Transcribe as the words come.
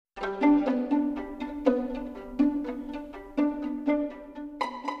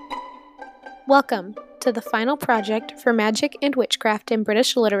Welcome to the final project for Magic and Witchcraft in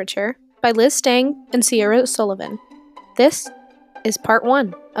British Literature by Liz Stang and Sierra Sullivan. This is part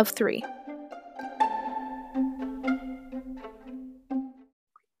 1 of 3. It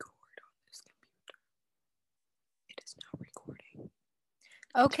is now recording.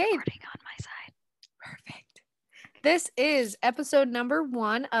 Okay. It's recording on my side. Perfect. This is episode number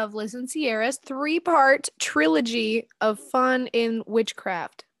 1 of Liz and Sierra's 3-part trilogy of fun in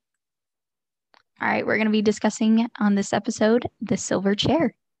witchcraft. All right, we're going to be discussing on this episode the silver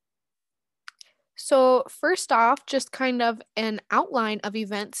chair. So first off, just kind of an outline of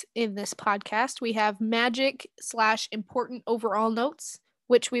events in this podcast. We have magic / important overall notes,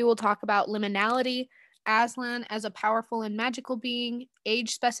 which we will talk about liminality, Aslan as a powerful and magical being,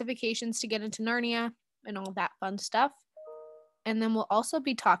 age specifications to get into Narnia, and all that fun stuff. And then we'll also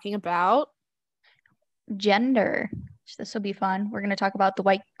be talking about Gender. So this will be fun. We're going to talk about the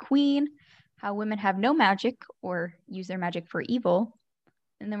White Queen, how women have no magic or use their magic for evil.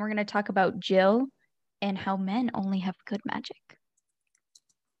 And then we're going to talk about Jill and how men only have good magic.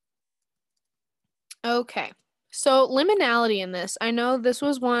 Okay. So liminality in this, I know this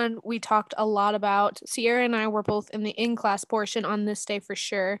was one we talked a lot about. Sierra and I were both in the in-class portion on this day for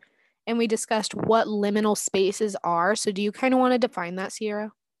sure, and we discussed what liminal spaces are. So do you kind of want to define that,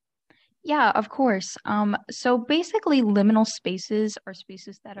 Sierra? Yeah, of course. So basically liminal spaces are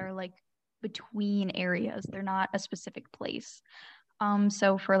spaces that are like between areas. They're not a specific place.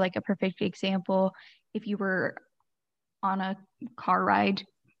 So for like a perfect example, if you were on a car ride,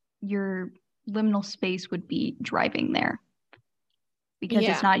 your liminal space would be driving there because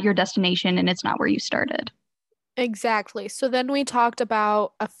it's not your destination and it's not where you started. Exactly. So then we talked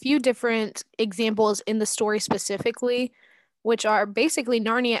about a few different examples in the story specifically, which are basically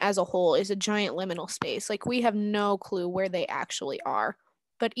Narnia as a whole is a giant liminal space. Like we have no clue where they actually are.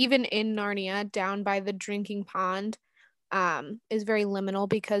 But even in Narnia, down by the drinking pond, is very liminal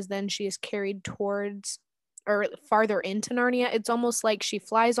because then she is carried towards or farther into Narnia. It's almost like she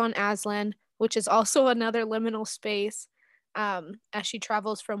flies on Aslan, which is also another liminal space, as she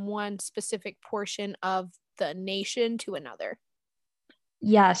travels from one specific portion of the nation to another.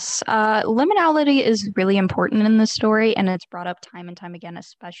 Yes, liminality is really important in the story, and it's brought up time and time again,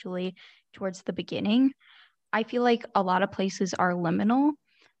 especially towards the beginning. I feel like a lot of places are liminal,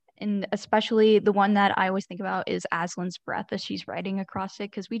 and especially the one that I always think about is Aslan's breath as she's riding across it,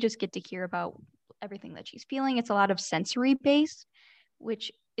 because we just get to hear about everything that she's feeling. It's a lot of sensory based,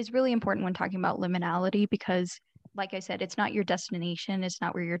 which is really important when talking about liminality, because, like I said, it's not your destination, it's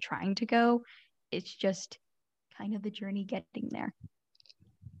not where you're trying to go, it's just kind of the journey getting there.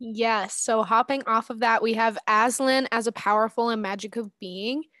 Yes, so hopping off of that, we have Aslan as a powerful and magical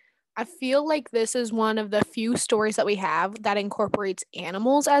being. I feel like this is one of the few stories that we have that incorporates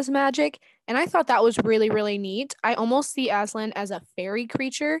animals as magic, and I thought that was really, really neat. I almost see Aslan as a fairy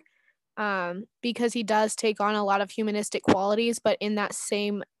creature, because he does take on a lot of humanistic qualities, but in that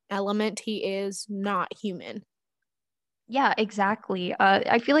same element, he is not human. Yeah, exactly.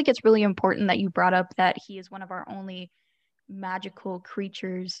 I feel like it's really important that you brought up that he is one of our only magical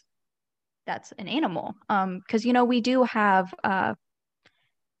creatures that's an animal. Because we do have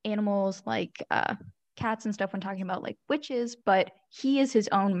animals like cats and stuff when talking about like witches, but he is his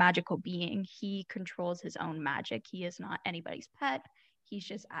own magical being. He controls his own magic. He is not anybody's pet. He's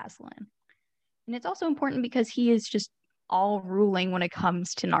just Aslan. And it's also important because he is just all ruling when it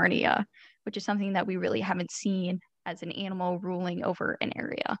comes to Narnia, which is something that we really haven't seen as an animal ruling over an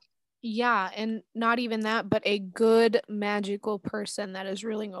area. Yeah, and not even that, but a good magical person that is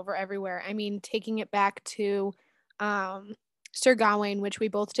ruling over everywhere. I mean, taking it back to Sir Gawain, which we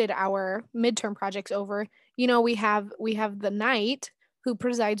both did our midterm projects over. We have the knight who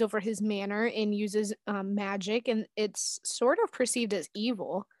presides over his manor and uses magic, and it's sort of perceived as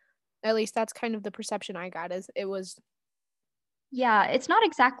evil. At least that's kind of the perception I got, as it was. Yeah, it's not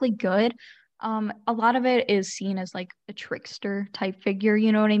exactly good. A lot of it is seen as like a trickster type figure,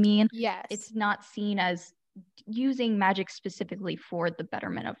 you know what I mean? Yes. It's not seen as using magic specifically for the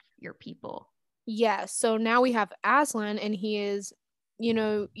betterment of your people. Yeah, so now we have Aslan, and he is,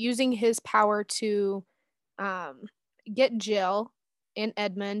 using his power to um, get Jill and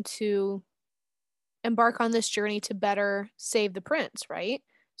Edmund to embark on this journey to better save the prince, right?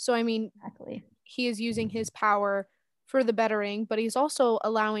 So, I mean, Exactly. he is using his power for the bettering, but he's also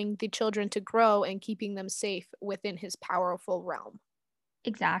allowing the children to grow and keeping them safe within his powerful realm.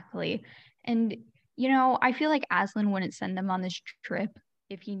 Exactly. And, I feel like Aslan wouldn't send them on this trip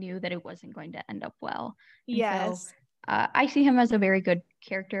if he knew that it wasn't going to end up well. And so Yes. I see him as a very good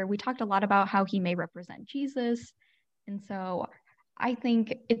character. We talked a lot about how he may represent Jesus. And so I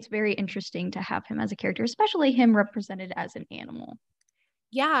think it's very interesting to have him as a character, especially him represented as an animal.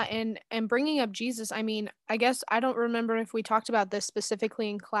 Yeah, and bringing up Jesus, I mean, I guess I don't remember if we talked about this specifically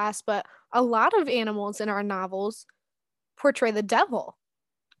in class, but a lot of animals in our novels portray the devil.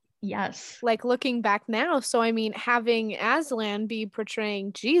 Yes, Like looking back now, so I mean, having Aslan be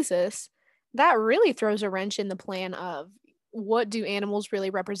portraying Jesus, that really throws a wrench in the plan of what do animals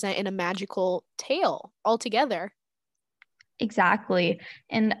really represent in a magical tale altogether. exactly.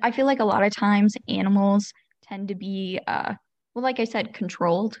 And I feel like a lot of times animals tend to be, well, like I said,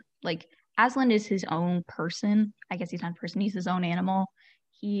 controlled. Like Aslan is his own person. I guess he's not a person, he's his own animal.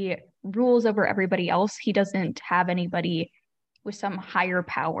 He rules over everybody else. He doesn't have anybody with some higher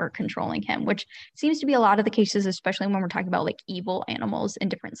power controlling him, which seems to be a lot of the cases, especially when we're talking about like evil animals in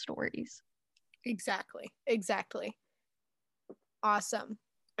different stories. Exactly. Exactly. Awesome.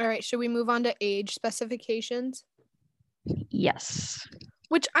 All right, should we move on to age specifications? Yes.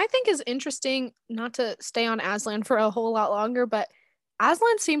 Which I think is interesting, not to stay on Aslan for a whole lot longer, but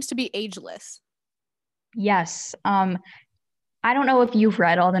Aslan seems to be ageless. Yes. I don't know if you've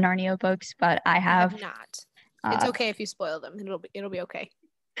read all the Narnia books, but I I have have. not. It's Uh, okay if you spoil them. It'll be okay.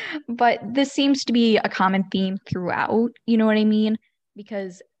 but this seems to be a common theme throughout, you know what I mean?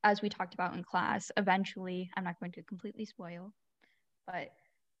 Because as we talked about in class, eventually, I'm not going to completely spoil, but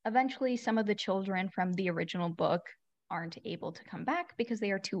eventually some of the children from the original book aren't able to come back because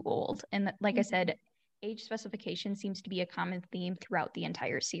they are too old. And like I Mhm. said, age specification seems to be a common theme throughout the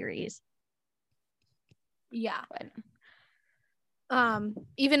entire series. Yeah. But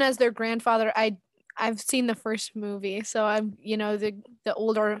Even as their grandfather, I've seen the first movie, so I'm, the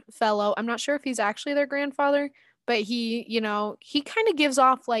older fellow. I'm not sure if he's actually their grandfather, but he kind of gives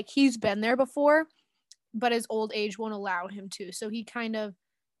off like he's been there before, but his old age won't allow him to. So he kind of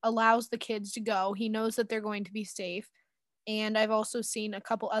allows the kids to go. He knows that they're going to be safe. And I've also seen a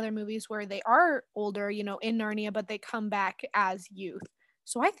couple other movies where they are older, in Narnia, but they come back as youth.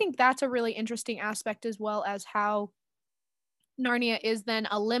 So I think that's a really interesting aspect as well as how Narnia is then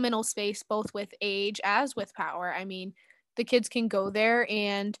a liminal space both with age as with power. I mean, the kids can go there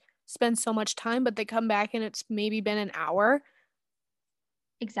and spend so much time, but they come back and it's maybe been an hour.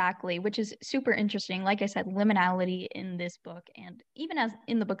 exactly, which is super interesting. Like I said, liminality in this book and even as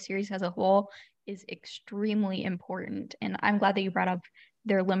in the book series as a whole is extremely important. And I'm glad that you brought up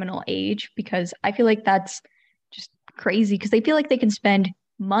their liminal age because I feel like that's just crazy because they feel like they can spend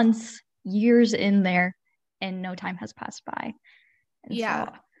months, years in there and no time has passed by. And so Yeah,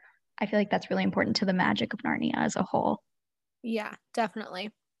 I feel like that's really important to the magic of Narnia as a whole. yeah, definitely.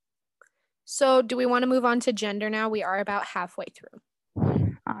 So, do we want to move on to gender now? We are about halfway through.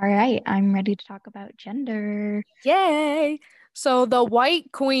 All right, I'm ready to talk about gender. Yay! So, the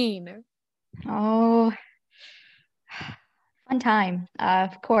White Queen. Oh, fun time.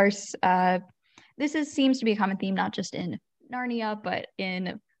 Of course, seems to be a common theme, not just in Narnia, but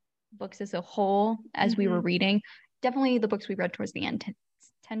in books as a whole, as we were Mm-hmm. reading. Definitely the books we read towards the end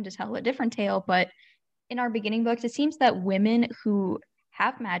tend to tell a different tale, but in our beginning books, it seems that women who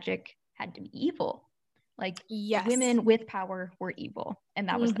have magic had to be evil. Like Yes. women with power were evil, and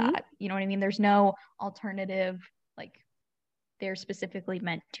that was Mm-hmm. that. You know what I mean? There's no alternative, like they're specifically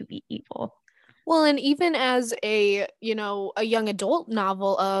meant to be evil. Well, and even as a young adult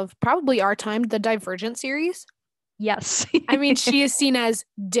novel of probably our time, the Divergent series, Yes. I mean, she is seen as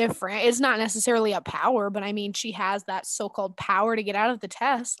different. It's not necessarily a power, but I mean, she has that so-called power to get out of the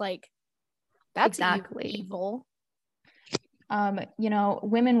test. Like, that's Exactly. evil.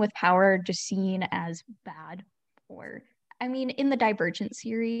 Women with power are just seen as bad or I mean, in the Divergent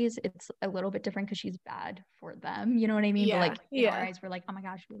series, it's a little bit different because she's bad for them. You know what I mean? But Yeah, like in our yeah. eyes, we're like, oh my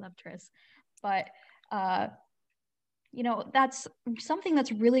gosh, we love Tris. But uh, that's something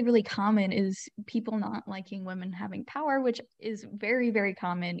that's really, really common is people not liking women having power, which is very, very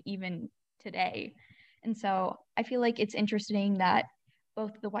common even today. And so I feel like it's interesting that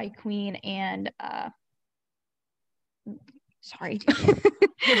both the White Queen and sorry,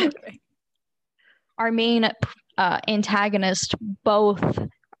 You're okay. our main antagonist both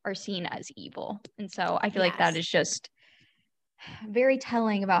are seen as evil. And so I feel like that Yes. is just very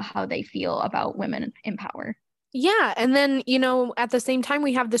telling about how they feel about women in power. Yeah, and then, at the same time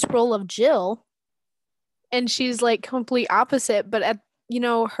we have this role of Jill and she's like complete opposite, but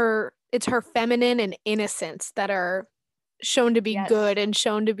her it's her feminine and innocence that are shown to be Yes. good and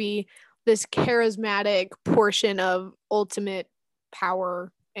shown to be this charismatic portion of ultimate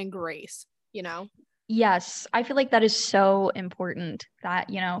power and grace. Yes. I feel like that is so important that,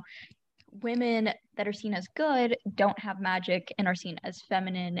 women that are seen as good don't have magic and are seen as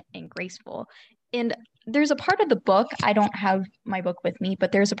feminine and graceful. And there's a part of the book, I don't have my book with me,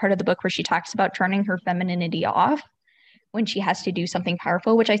 but there's a part of the book where she talks about turning her femininity off when she has to do something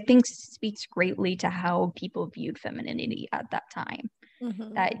powerful, which I think speaks greatly to how people viewed femininity at that time.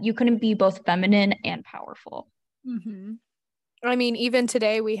 Mm-hmm. That you couldn't be both feminine and powerful. Mm-hmm. I mean, even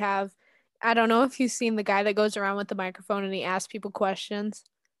today we have, I don't know if you've seen the guy that goes around with the microphone and he asks people questions,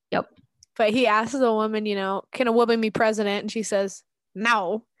 Yep. but he asks the woman, can a woman be president? And she says,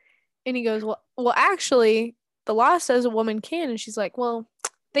 no. And he goes, well, actually, the law says a woman can. And she's like, well,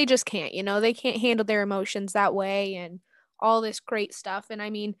 they just can't, they can't handle their emotions that way and all this great stuff. And I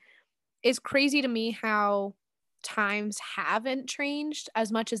mean, it's crazy to me how times haven't changed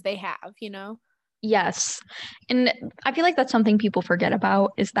as much as they have. Yes. And I feel like that's something people forget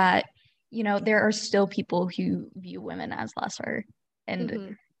about is that, there are still people who view women as lesser. And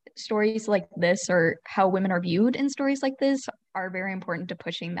Mm-hmm. stories like this, or how women are viewed in stories like this, are very important to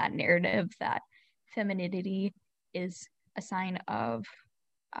pushing that narrative that femininity is a sign of,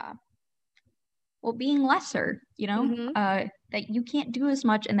 uh, well, being lesser, Mm-hmm. that you can't do as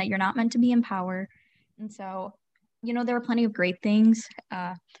much and that you're not meant to be in power. And so, there are plenty of great things.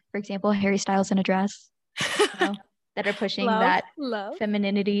 For example, Harry Styles in a dress, you know, that are pushing Love, that love.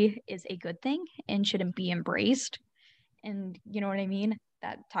 femininity is a good thing and shouldn't be embraced. And you know what I mean?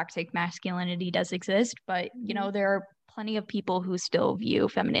 That toxic masculinity does exist, but Mm-hmm. there are plenty of people who still view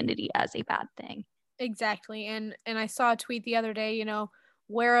femininity as a bad thing. Exactly. And I saw a tweet the other day,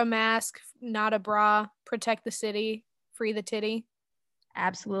 wear a mask, not a bra, protect the city, free the titty. I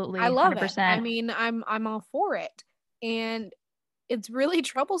Absolutely, love it. I 100%. mean, I'm all for it. And it's really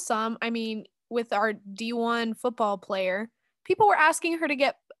troublesome. I mean, with our D1 football player, people were asking her to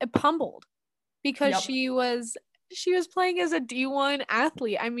get pummeled because Yep. she was playing as a D1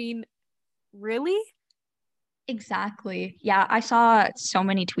 athlete. I mean, really? Exactly. Yeah, I saw so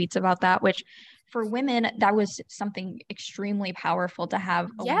many tweets about that, which for women, that was something extremely powerful to have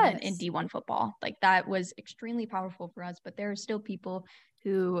a woman in Yes. D1 football. Like that was extremely powerful for us, but there are still people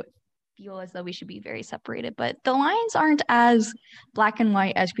who feel as though we should be very separated. But the lines aren't as black and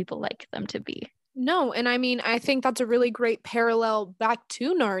white as people like them to be. No, and I mean, I think that's a really great parallel back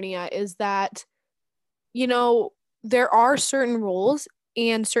to Narnia is that, you know, there are certain roles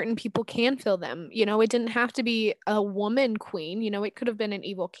and certain people can fill them. It didn't have to be a woman queen, it could have been an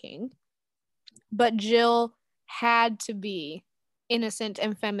evil king, but Jill had to be innocent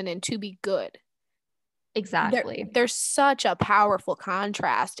and feminine to be good. Exactly. There's such a powerful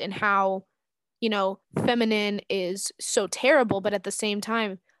contrast in how, feminine is so terrible, but at the same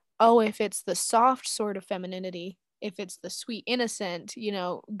time, oh, if it's the soft sort of femininity, if it's the sweet, innocent,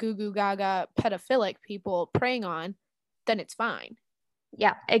 goo goo gaga, pedophilic people preying on, then it's fine.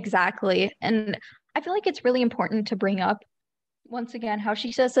 Yeah, exactly. And I feel like it's really important to bring up once again how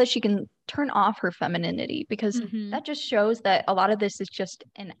she says that she can turn off her femininity because Mm-hmm. that just shows that a lot of this is just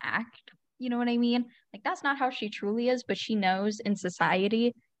an act. You know what I mean? Like that's not how she truly is, but she knows in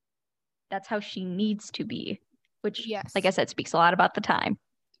society that's how she needs to be, which, like I Yes. said, speaks a lot about the time.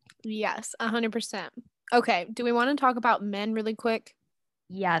 Yes, 100%. Okay, do we want to talk about men really quick?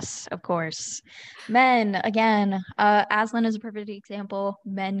 Yes, of course. Men, again, Aslan is a perfect example.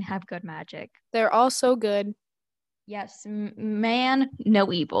 Men have good magic. They're all so good. Yes, man,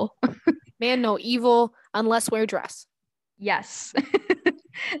 no evil. Man, no evil unless wear dress. Yes.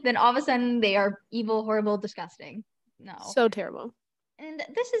 Then all of a sudden they are evil, horrible, disgusting. No. So terrible. And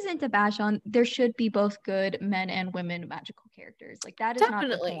this isn't to bash on, there should be both good men and women magical characters. Like, that is not the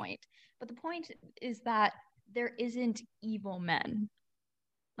Definitely. point. But the point is that there isn't evil men.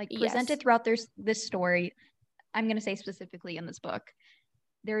 Like, presented Yes. throughout this story, I'm going to say specifically in this book,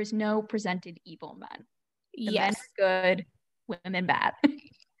 there is no presented evil men. The men Yes. are good, women bad.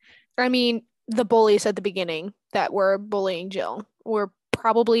 I mean, the bullies at the beginning that were bullying Jill were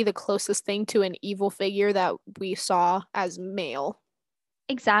probably the closest thing to an evil figure that we saw as male.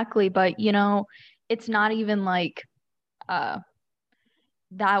 Exactly. But, it's not even like, uh,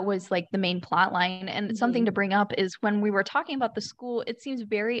 that was like the main plot line. And something to Mhm. bring up is when we were talking about the school, it seems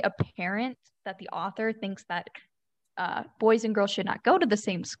very apparent that the author thinks that boys and girls should not go to the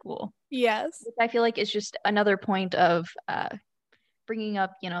same school, Yes. which I feel like is just another point of bringing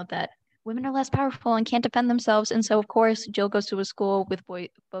up, that women are less powerful and can't defend themselves. And so, of course, Jill goes to a school with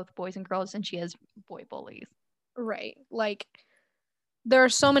both boys and girls, and she has boy bullies. Right. Like, there are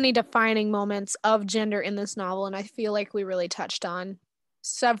so many defining moments of gender in this novel, and I feel like we really touched on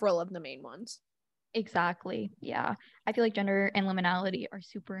several of the main ones. Exactly. Yeah. I feel like gender and liminality are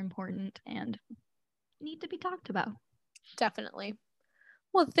super important and need to be talked about. Definitely.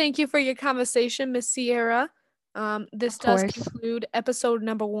 Well, thank you for your conversation, Miss Sierra. This Of does course. conclude episode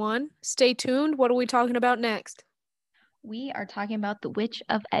number 1. Stay tuned. What are we talking about next? We are talking about the Witch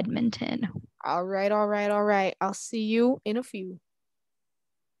of Edmonton. All right, all right, all right. I'll see you in a few.